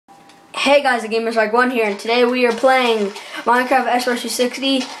Hey guys, the GamersRag1 here, and today we are playing Minecraft X-Force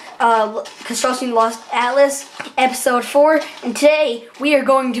 260, Constructing Lost Atlas, Episode 4, and today we are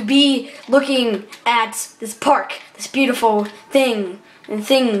going to be looking at this park, this beautiful thing, and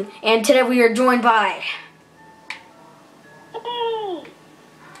today we are joined by...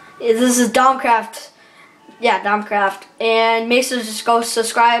 This is DomCraft. Yeah, DomCraft. And make sure to just go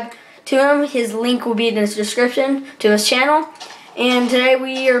subscribe to him. His link will be in the description to his channel. And today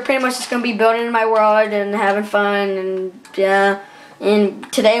we are pretty much just going to be building in my world and having fun, and yeah. And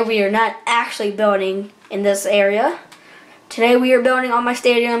today we are not actually building in this area. Today we are building on my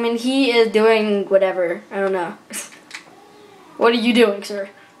stadium, and he is doing whatever. I don't know. What are you doing, sir?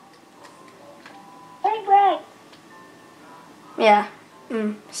 Spring break. Yeah.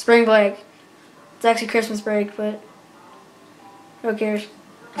 Spring break. It's actually Christmas break, but who cares?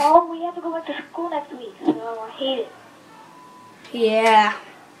 Oh, we have to go back to school next week, so I hate it. Yeah.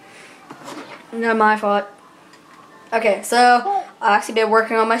 Not my fault. Okay, so I actually been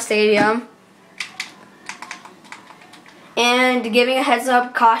working on my stadium. And giving a heads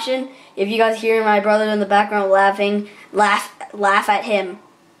up, caution, if you guys hear my brother in the background laughing, laugh at him.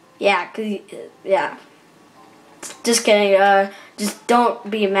 Yeah, yeah. Just kidding. Just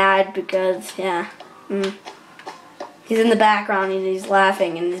don't be mad because, yeah. He's in the background and he's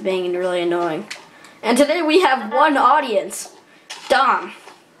laughing and he's being really annoying. And today we have one audience. Dom.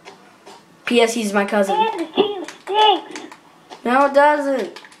 P.S. He's my cousin. And the team stinks. No, it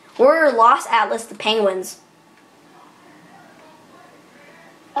doesn't. We're Lost Atlas, the Penguins.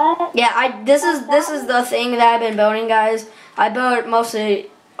 Yeah, this is the thing that I've been building, guys. I built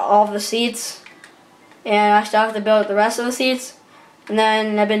mostly all of the seats, and I still have to build the rest of the seats. And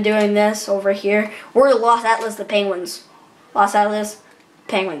then I've been doing this over here. We're Lost Atlas, the Penguins. Lost Atlas,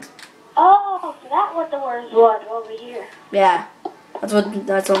 Penguins. Oh, so that's what the words was over here. Yeah, that's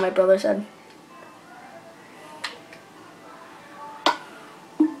what my brother said.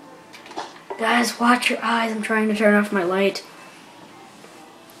 Guys, watch your eyes. I'm trying to turn off my light.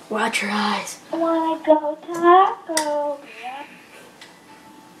 Watch your eyes. I wanna go taco.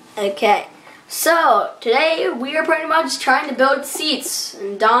 Okay, so today we are pretty much trying to build seats,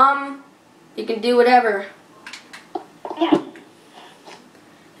 and Dom, you can do whatever. Yeah.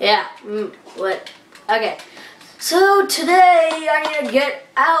 Yeah. What? Okay. So today I need to get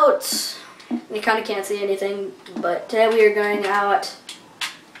out. You kind of can't see anything, but today we are going out.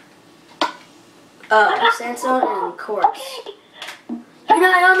 Sandstone and quartz. You're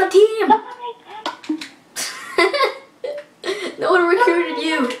not on the team. No one recruited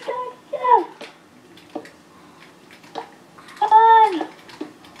you.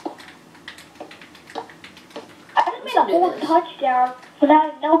 I just made a whole touchdown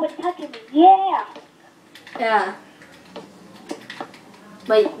without nobody touching me. Yeah. Yeah.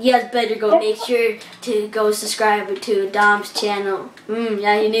 But you guys better go make sure to go subscribe to Dom's channel.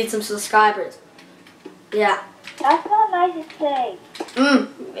 Yeah, you need some subscribers. Yeah. That's not nice to say.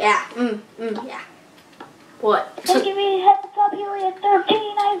 Yeah. Yeah. What? They give me a heads up here at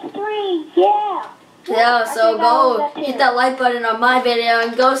 1393. Yeah. Yeah, so go hit that like button on my video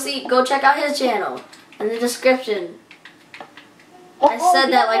and go check out his channel in the description. I said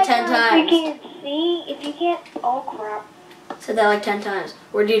that like 10 times. If you can't see, if you can't, oh crap. I said that like 10 times.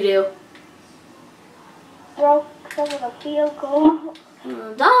 What'd you do? Broke some of the field goal.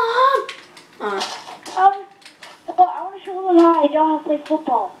 Dom! I want to show them how I know how to play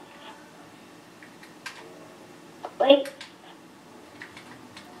football. Wait.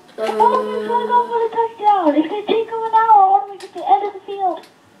 Oh, he's going to go for the touchdown. It's going to take him an hour. Why don't we get to the end of the field?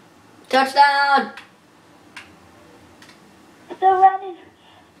 Touchdown! Still running.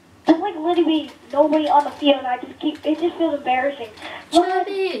 There's like literally nobody on the field. It just feels embarrassing.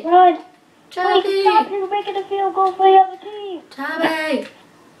 Chubby! Run! Chubby! Wait, stop. You're making a field goal for the other team. Chubby!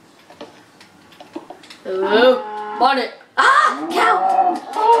 Oh, bought it. Ah! Cow!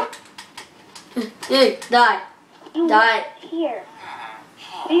 Hey, die. Die. Here.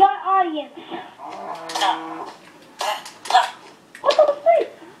 We got audience. What the freak?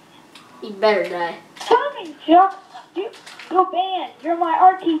 You better die. Tell me, Chuck. You're banned. You're my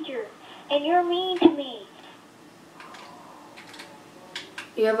art teacher. And you're mean to me.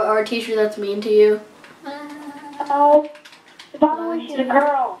 You have an art teacher that's mean to you? Oh. By the way, she's a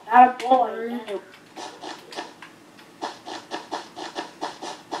girl, not a boy.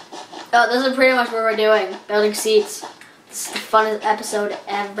 Oh, this is pretty much what we're doing. Building seats. This is the funnest episode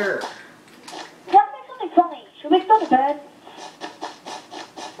ever. Let's make something funny. Should we go to bed?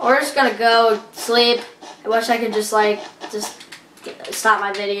 We're just gonna go sleep. I wish I could just stop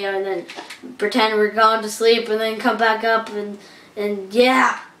my video and then pretend we're going to sleep and then come back up and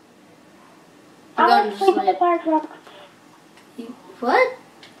yeah. I'm I going want to to sleep in the sleep. fire truck. What?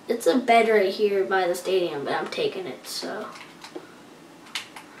 It's a bed right here by the stadium, but I'm taking it, so.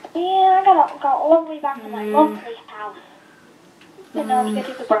 Man, I got all the way back to my lovely house. But no, I'm just gonna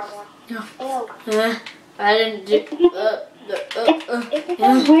take the brown one. Ew. I didn't do. If it's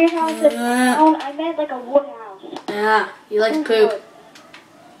a weird house that's brown, I meant like a wood house. Yeah, you like to Spruce poop. wood.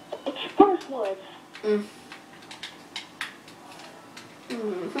 It's spruce wood.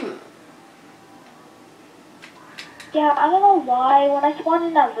 Mm-hmm. Yeah, I don't know why. When I spawned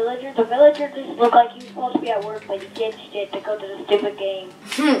in that villager, the villager just looked like he was supposed to be at work, but he ditched it to go to the stupid game.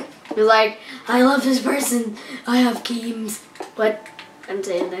 You're like, I love this person. I have games. What? I didn't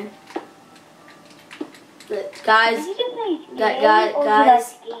say anything. But guys, Did you just say game or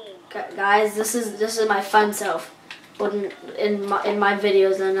guys, did I game? guys, this is my fun self. When in my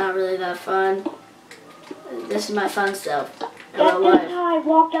videos, they're not really that fun. This is my fun self. That's just how I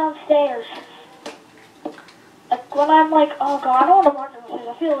walk downstairs. Like when I'm like, oh god, I don't want to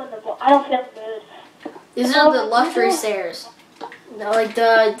walk downstairs. I don't feel good. These are the luxury stairs. No, like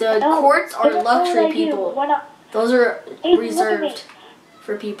the courts are luxury people. Those are reserved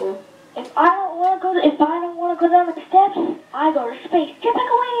for people. If I don't want to go down the steps, I go to space. Get back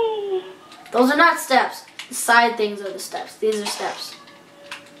away! Those are not steps. The side things are the steps. These are steps.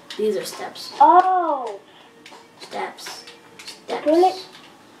 These are steps. Oh. Steps. Toilet. Steps.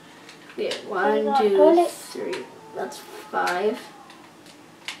 Yeah, 1, 2, 3. That's 5.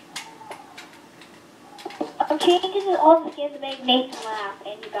 I'm changing all the skins to make Nathan laugh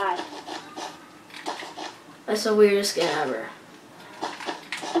and you guys. That's the weirdest skin ever.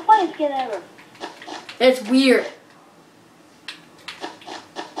 The funniest skin ever. It's weird.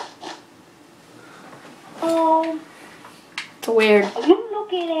 It's weird. Are you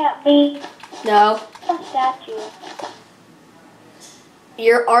looking at me? No. A statue.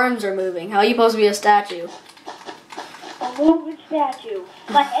 Your arms are moving. How are you supposed to be a statue? A moving statue.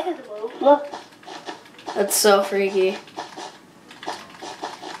 My head is a move. Look. That's so freaky.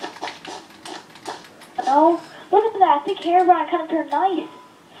 No. Look at that. Thick hair brown kind of turned nice.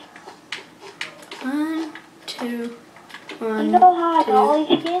 1, 2, 1. You know how I got all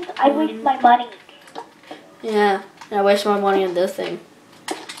these skins? I waste my money. Yeah, and I waste my money on this thing.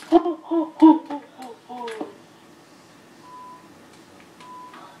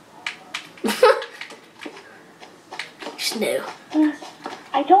 Snow.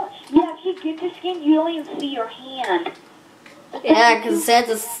 I don't. Yeah, if you get the skin, you don't even see your hand. Yeah, because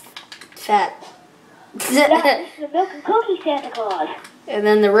Santa's fat. Yeah, this is the milk and cookie Santa Claus. And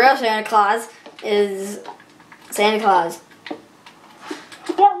then the real Santa Claus is Santa Claus.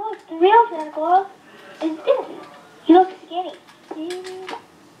 Yeah, look, the real Santa Claus is this. He looks skinny.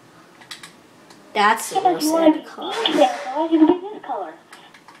 That's the Yeah, real if you want Santa to be Claus. Santa Claus, you can be this color.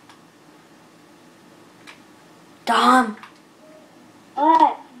 Dom,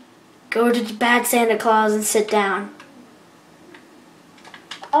 What? go to the bad Santa Claus and sit down.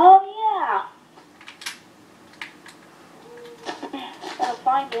 Oh, yeah. Gotta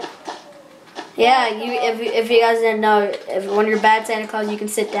find it. Yeah, if you guys didn't know, if when you're bad Santa Claus, you can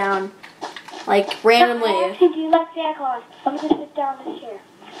sit down, like randomly. Actually, do you like Santa Claus? I'm gonna sit down this chair.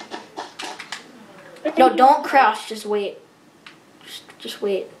 No, don't crouch. Just wait. Just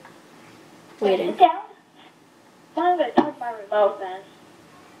wait. Waiting. Sit down. I'm gonna touch my remote then.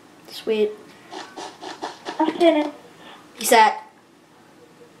 Just wait. I'm sitting. He sat.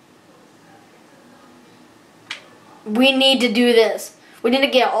 We need to do this. We need to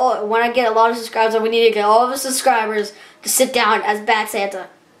get all. When I get a lot of subscribers, we need to get all of the subscribers to sit down as Bad Santa.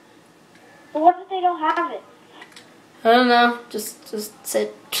 But what if they don't have it? I don't know. Just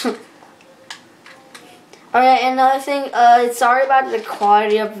sit. Alright, another thing. Sorry about the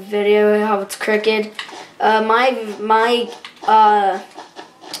quality of the video. How it's crooked. My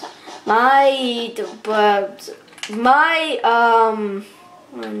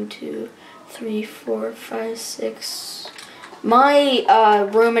 1, 2, 3, 4, 5, 6. My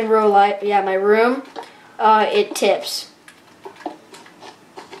room in real life, yeah, my room, it tips.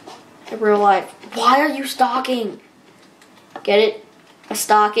 In real life. Why are you stalking? Get it? A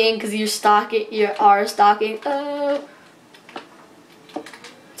stalking, because you're stalking, you are stalking. Oh.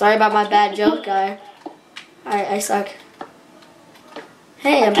 Sorry about my bad joke, guy. I suck.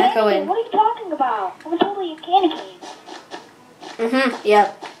 Hey, I'm echoing. What are you talking about? I'm totally a candy cane.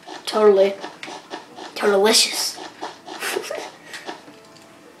 Yeah, totally. Delicious.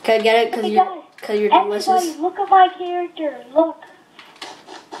 Can I get it? Because you're delicious. Everybody, look at my character. Look.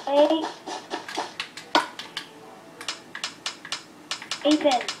 Wait.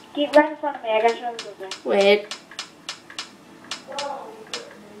 Ethan, get right in front of me. I got you something. Wait.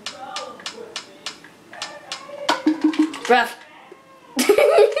 Ref. Right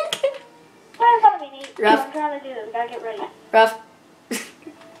in front of me, Nate. Ref. I'm trying to do this. We gotta get ready. Ref.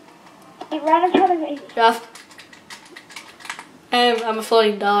 Nate, right in front of me. Ref. I'm a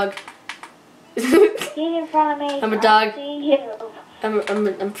floating dog. Get in front of me. I'm a dog. I see you. I'm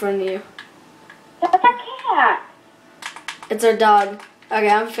in front of you. That's a cat. It's our dog. Okay,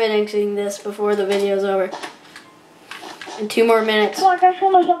 I'm finishing this before the video's over. In 2 more minutes. Come on, I gotta show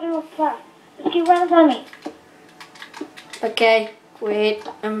myself real fast. Just get right in front of me. Okay, wait.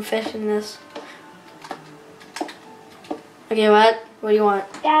 I'm finishing this. Okay, what? What do you want?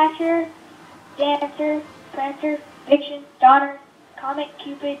 Dasher, Dancer, Prancer, Vixen, Donner, Comet,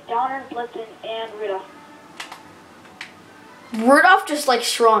 Cupid, Donner, Blitzen, and Rudolph. Rudolph just like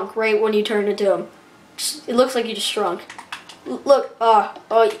shrunk right when you turned into him. It looks like you just shrunk. Look, oh,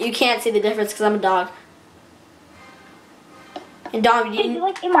 you can't see the difference because I'm a dog. And Dom, Hey, you're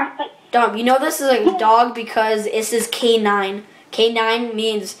like in my face. Dom, you know this is a dog because this is K9. K9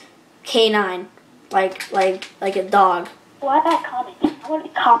 means K9, like a dog. Why that Comet? I want to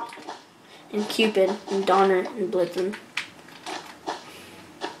be Comet. And Cupid and Donner and Blitzen.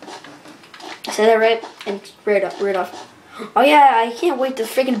 I said that right? And Rudolph. Oh yeah, I can't wait till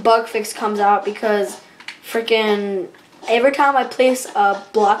freaking bug fix comes out because freaking every time I place a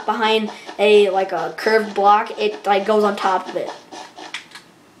block behind a curved block, it like goes on top of it.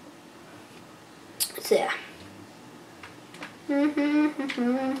 So yeah. I'm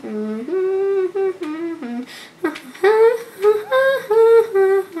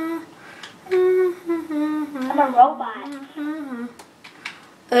a robot.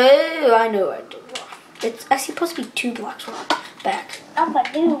 Oh, I know I did wrong. It's actually supposed to be 2 blocks wrong. Back. I'm a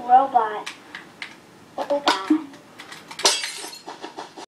new robot. Robot.